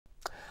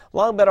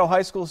Longmeadow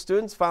High School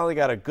students finally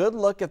got a good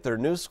look at their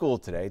new school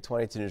today.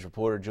 22 News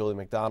reporter Julie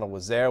McDonald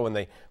was there when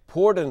they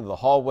poured into the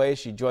hallway.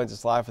 She joins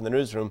us live from the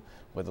newsroom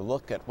with a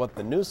look at what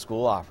the new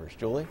school offers.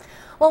 Julie?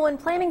 Well, when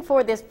planning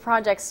for this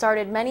project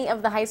started, many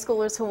of the high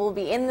schoolers who will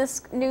be in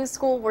this new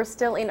school were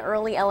still in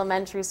early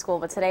elementary school,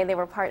 but today they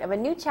were part of a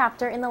new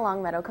chapter in the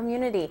Longmeadow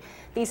community.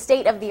 The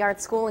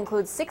state-of-the-art school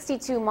includes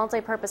 62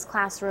 multi-purpose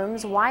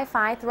classrooms,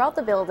 Wi-Fi throughout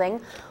the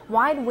building,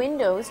 wide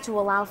windows to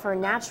allow for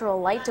natural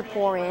light to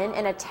pour in,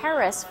 and a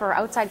terrace for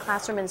outside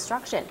classroom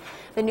instruction.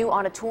 The new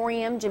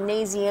auditorium,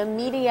 gymnasium,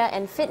 media,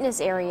 and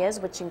fitness areas,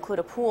 which include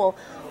a pool,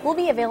 will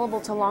be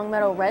available to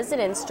Longmeadow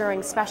residents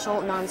during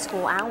special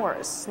non-school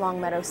hours.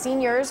 Longmeadow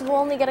seniors will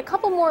only get a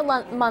couple more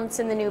months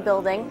in the new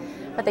building,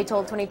 but they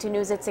told 22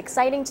 News it's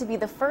exciting to be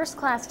the first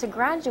class to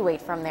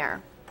graduate from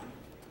there.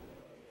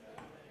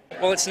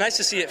 Well, it's nice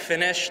to see it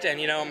finished, and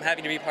I'm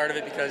happy to be part of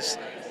it because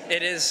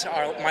it is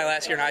my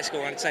last year in high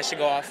school, and it's nice to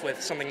go off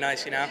with something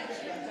nice,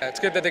 It's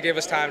good that they gave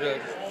us time to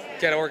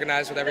get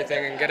organized with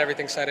everything and get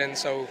everything set in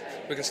so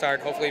we can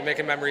start hopefully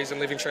making memories and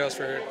leaving trails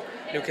for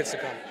new kids to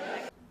come.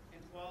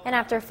 And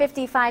after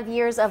 55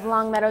 years of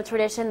Longmeadow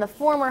tradition, the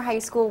former high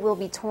school will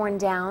be torn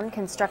down.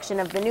 Construction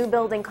of the new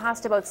building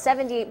cost about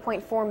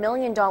 $78.4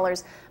 million,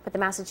 but the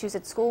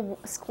Massachusetts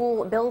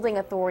School Building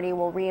Authority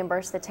will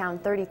reimburse the town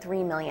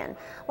 $33 million.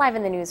 Live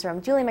in the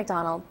newsroom, Julie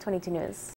McDonald, 22 News.